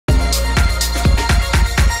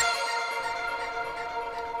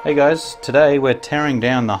Hey guys, today we're tearing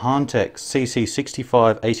down the Hantek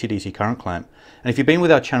CC-65 AC/DC current clamp. And if you've been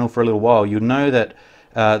with our channel for a little while, you'll know that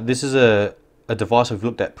this is a device we've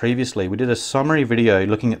looked at previously. We did a summary video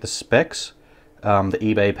looking at the specs, the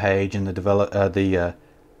eBay page and the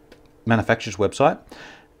manufacturer's website,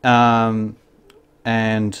 and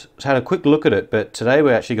had a quick look at it. But today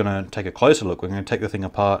we're actually going to take a closer look. We're going to take the thing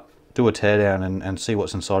apart, do a teardown and see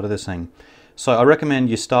what's inside of this thing. So I recommend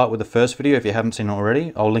you start with the first video if you haven't seen it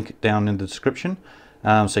already. I'll link it down in the description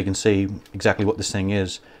so you can see exactly what this thing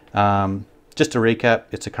is. Just to recap,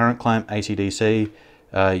 it's a current clamp AC/DC.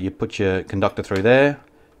 You put your conductor through there,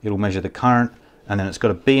 it'll measure the current, and then it's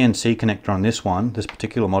got a BNC connector on this one, this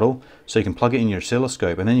particular model, so you can plug it in your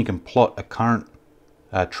oscilloscope and then you can plot a current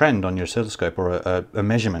trend on your oscilloscope, or a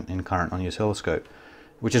measurement in current on your oscilloscope,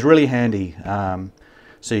 which is really handy,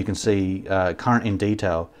 so you can see current in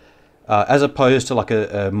detail. As opposed to like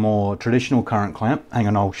a more traditional current clamp. Hang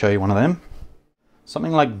on, I'll show you one of them.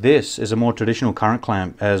 Something like this is a more traditional current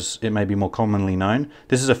clamp, as it may be more commonly known.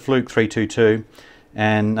 This is a Fluke 322,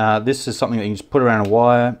 and this is something that you just put around a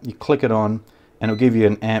wire, you click it on, and it'll give you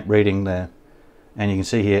an amp reading there. And you can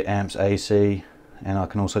see here amps AC, and I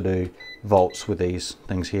can also do volts with these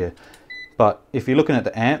things here. But if you're looking at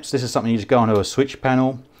the amps, this is something you just go onto a switch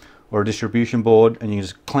panel or a distribution board, and you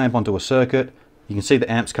just clamp onto a circuit. You can see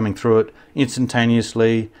the amps coming through it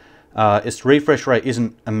instantaneously. Its refresh rate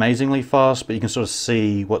isn't amazingly fast, but you can sort of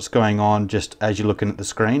see what's going on just as you're looking at the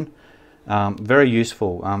screen. Very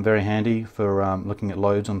useful, very handy for looking at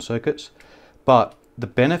loads on circuits. But the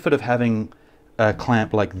benefit of having a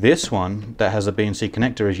clamp like this one that has a BNC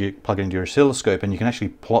connector is you plug it into your oscilloscope and you can actually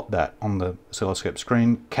plot that on the oscilloscope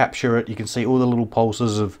screen, capture it. You can see all the little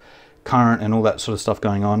pulses of current and all that sort of stuff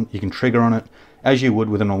going on. You can trigger on it as you would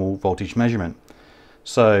with a normal voltage measurement.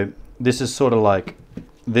 So this is sort of like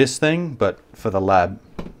this thing, but for the lab,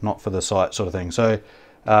 not for the site sort of thing. So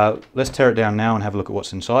let's tear it down now and have a look at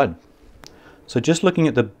what's inside. So just looking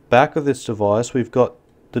at the back of this device, we've got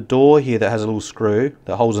the door here that has a little screw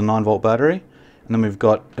that holds a 9-volt battery. And then we've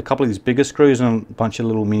got a couple of these bigger screws and a bunch of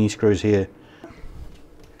little mini screws here.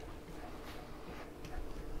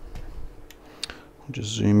 I'll just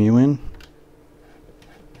zoom you in.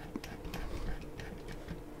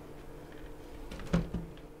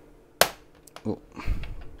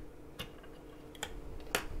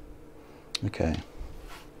 Okay,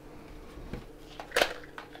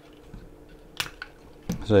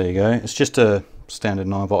 so there you go. It's just a standard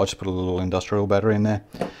 9-volt. I just put a little industrial battery in there.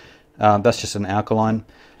 That's just an alkaline,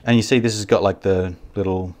 and you see this has got like the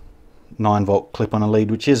little 9-volt clip on a lead,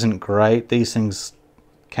 which isn't great. These things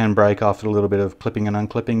can break after a little bit of clipping and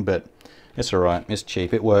unclipping, but it's alright, it's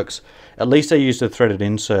cheap, it works. At least I used a threaded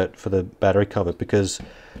insert for the battery cover, because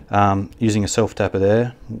using a self-tapper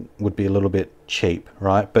there would be a little bit cheap,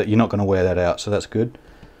 right? But you're not going to wear that out, so that's good.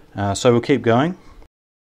 So we'll keep going.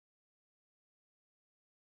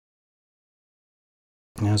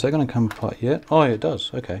 Now, is that going to come apart yet? Oh, yeah, it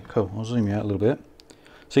does. Okay, cool. I'll zoom you out a little bit.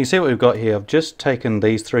 So you can see what we've got here. I've just taken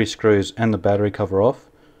these 3 screws and the battery cover off,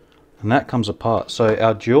 and that comes apart. So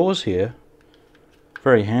our jaws here,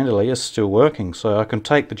 very handily, is still working. So I can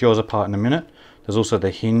take the jaws apart in a minute. There's also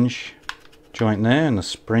the hinge joint there and the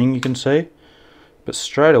spring you can see. But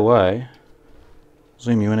straight away,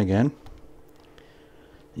 zoom you in again,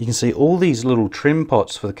 you can see all these little trim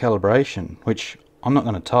pots for the calibration, which I'm not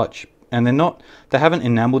going to touch. And they haven't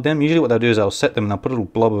enameled them. Usually what they'll do is they'll set them and they'll put a little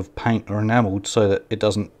blob of paint or enameled so that it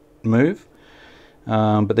doesn't move.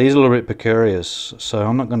 But these are a little bit precarious, so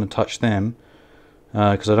I'm not going to touch them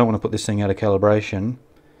because I don't want to put this thing out of calibration.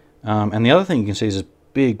 And the other thing you can see is a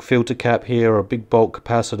big filter cap here, or a big bulk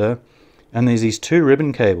capacitor. And there's these 2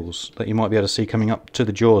 ribbon cables that you might be able to see coming up to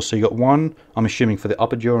the jaws. So you got one, I'm assuming, for the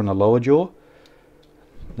upper jaw and the lower jaw.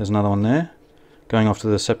 There's another one there, going off to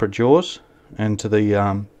the separate jaws and to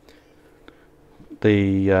the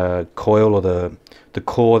coil, or the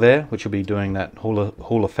core there, which will be doing that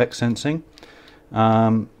Hall effect sensing.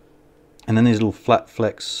 And then these little flat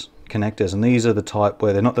flex connectors, and these are the type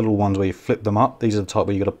where they're not the little ones where you flip them up. These are the type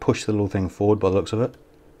where you got to push the little thing forward by the looks of it,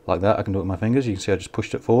 like that. I can do it with my fingers. You can see I just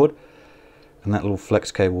pushed it forward, and that little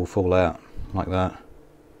flex cable will fall out like that.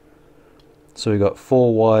 So we've got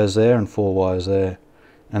 4 wires there and 4 wires there,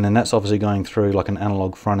 and then that's obviously going through like an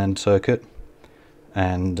analog front end circuit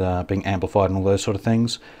and being amplified and all those sort of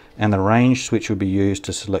things. And the range switch would be used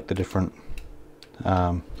to select the different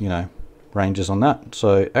you know, ranges on that.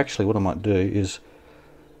 So actually what I might do is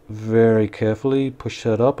very carefully push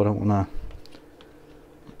that up. I don't want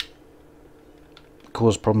to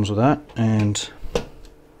cause problems with that, and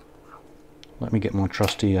let me get my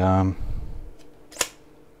trusty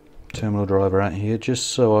terminal driver out here just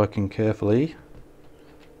so I can carefully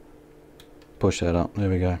push that up. There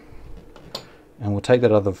we go. And we'll take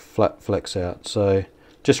that other flat flex out. So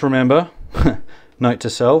just remember, note to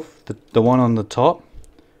self, the one on the top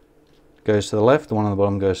goes to the left, the one on the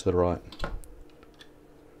bottom goes to the right.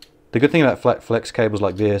 The good thing about flat flex cables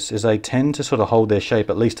like this is they tend to sort of hold their shape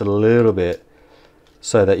at least a little bit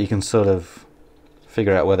so that you can sort of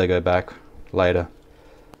figure out where they go back later.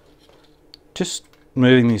 Just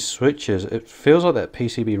moving these switches, it feels like that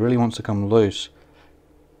PCB really wants to come loose.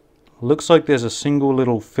 Looks like there's a single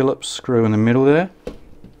little Phillips screw in the middle there.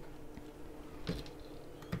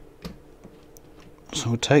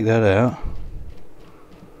 So we'll take that out.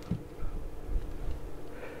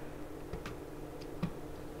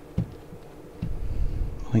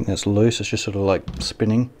 I think that's loose, it's just sort of like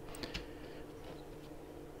spinning.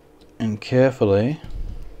 And carefully,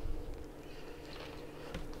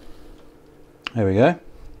 there we go.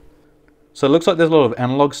 So it looks like there's a lot of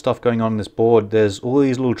analog stuff going on this board. There's all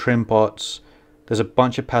these little trim pots, there's a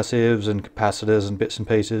bunch of passives and capacitors and bits and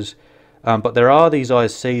pieces, but there are these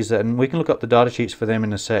ICs that, and we can look up the data sheets for them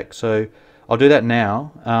in a sec, so I'll do that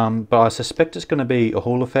now, but I suspect it's going to be a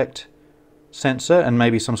Hall effect sensor and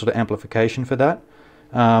maybe some sort of amplification for that.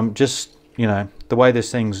 Just, you know, the way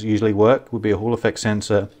these things usually work would be a Hall effect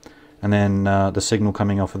sensor, and then the signal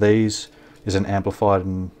coming off of these is then amplified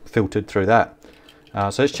and filtered through that.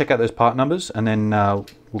 So let's check out those part numbers, and then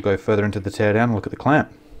we'll go further into the teardown and look at the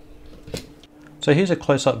clamp. So here's a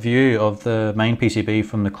close-up view of the main PCB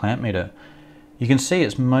from the clamp meter. You can see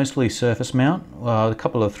it's mostly surface mount, a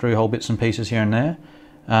couple of through-hole bits and pieces here and there,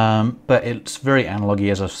 but it's very analogy,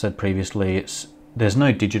 as I've said previously. There's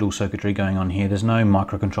no digital circuitry going on here, there's no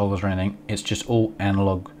microcontrollers or anything, it's just all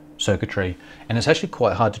analog circuitry. And it's actually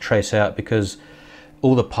quite hard to trace out because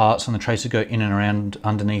all the parts on the tracer go in and around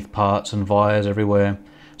underneath parts and wires everywhere.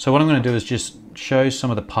 So what I'm going to do is just show some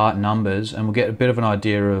of the part numbers, and we'll get a bit of an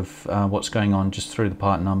idea of what's going on just through the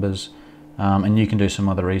part numbers. And you can do some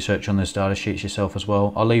other research on those data sheets yourself as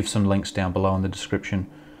well. I'll leave some links down below in the description.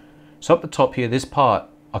 So up the top here, this part,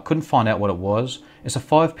 I couldn't find out what it was. It's a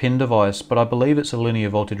 5-pin device, but I believe it's a linear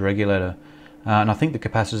voltage regulator. And I think the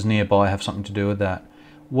capacitors nearby have something to do with that.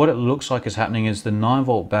 What it looks like is happening is the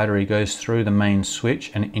 9-volt battery goes through the main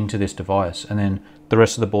switch and into this device, and then the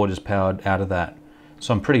rest of the board is powered out of that.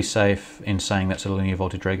 So I'm pretty safe in saying that's a linear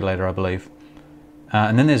voltage regulator, I believe.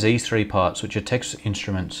 And then there's these 3 parts, which are Texas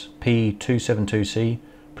Instruments P272C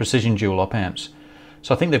precision dual op amps.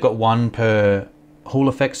 So I think they've got one per Hall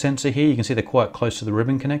effect sensor here. You can see they're quite close to the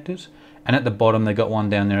ribbon connectors, and at the bottom they've got one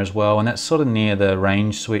down there as well, and that's sort of near the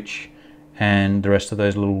range switch and the rest of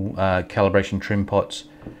those little calibration trim pots.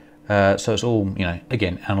 So it's all, you know,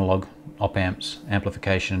 again, analog op amps,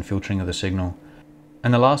 amplification and filtering of the signal.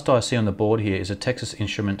 And the last IC on the board here is a Texas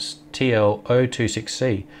Instruments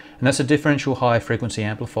TL026C, and that's a differential high frequency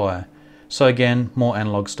amplifier. So again, more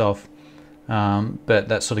analog stuff, but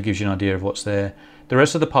that sort of gives you an idea of what's there. The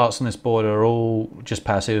rest of the parts on this board are all just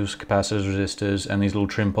passives, capacitors, resistors, and these little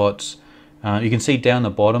trim pots. You can see down the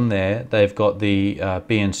bottom there, they've got the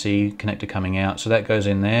BNC connector coming out, so that goes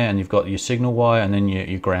in there, and you've got your signal wire and then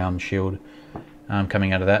your ground shield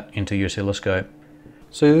coming out of that into your oscilloscope.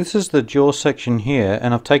 So this is the jaw section here,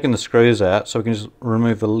 and I've taken the screws out so we can just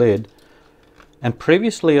remove the lid. And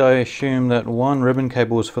previously I assumed that one ribbon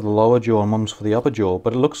cable was for the lower jaw and one was for the upper jaw,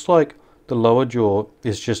 but it looks like the lower jaw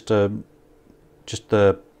is just the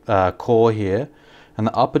core here, and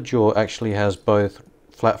the upper jaw actually has both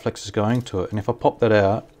flat flexes going to it. And if I pop that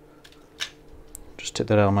out, just take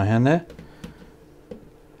that out of my hand there,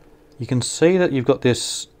 you can see that you've got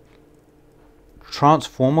this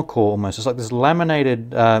transformer core almost. It's like this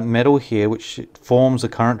laminated metal here which forms the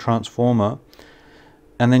current transformer,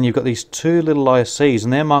 and then you've got these 2 little ICs,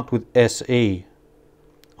 and they're marked with SE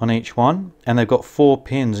on each one, and they've got 4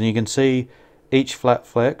 pins, and you can see each flat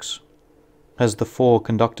flex has the 4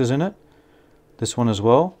 conductors in it, this one as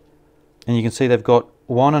well, and you can see they've got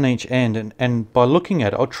 1 on each end, and by looking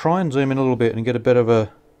at it, I'll try and zoom in a little bit and get a bit of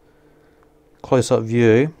a close-up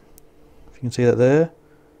view. If you can see that there,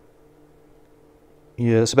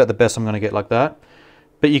 yeah, that's about the best I'm going to get like that.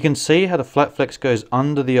 But you can see how the flat flex goes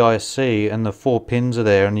under the IC, and the 4 pins are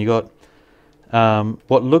there, and you got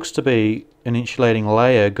what looks to be an insulating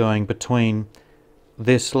layer going between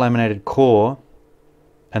this laminated core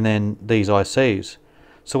and then these ICs.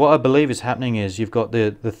 So what I believe is happening is you've got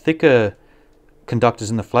the thicker conductors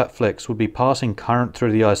in the flat flex would be passing current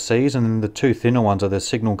through the ICs, and then the 2 thinner ones are the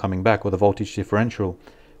signal coming back, or the voltage differential,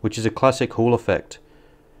 which is a classic Hall effect,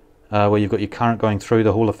 where you've got your current going through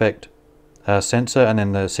the Hall effect sensor and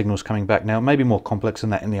then the signals coming back. Now it may be more complex than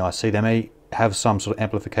that in the IC. They may have some sort of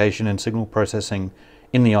amplification and signal processing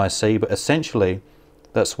in the IC, but essentially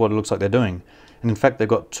that's what it looks like they're doing. And in fact, they've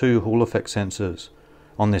got two Hall effect sensors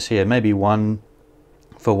on this here, maybe one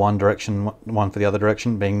for one direction, one for the other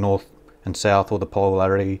direction, being north and south, or the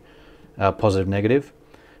polarity positive, negative.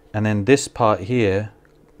 And then this part here,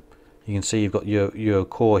 you can see you've got your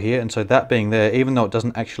core here, and so that being there, even though it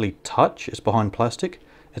doesn't actually touch, it's behind plastic,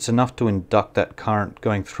 it's enough to induct that current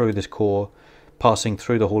going through this core, passing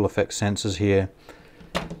through the Hall effect sensors here,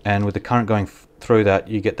 and with the current going through that,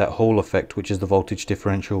 you get that Hall effect, which is the voltage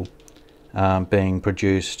differential being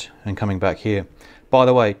produced and coming back here. By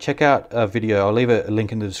the way, check out a video, I'll leave a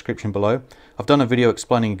link in the description below. I've done a video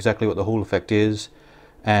explaining exactly what the Hall effect is,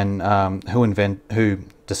 and who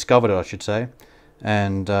discovered it, I should say,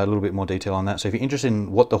 and a little bit more detail on that. So if you're interested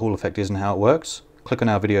in what the Hall effect is and how it works, click on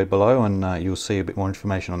our video below and you'll see a bit more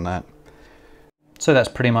information on that. So that's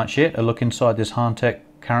pretty much it, a look inside this Hantek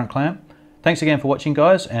current clamp. Thanks again for watching,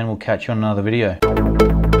 guys, and we'll catch you on another video.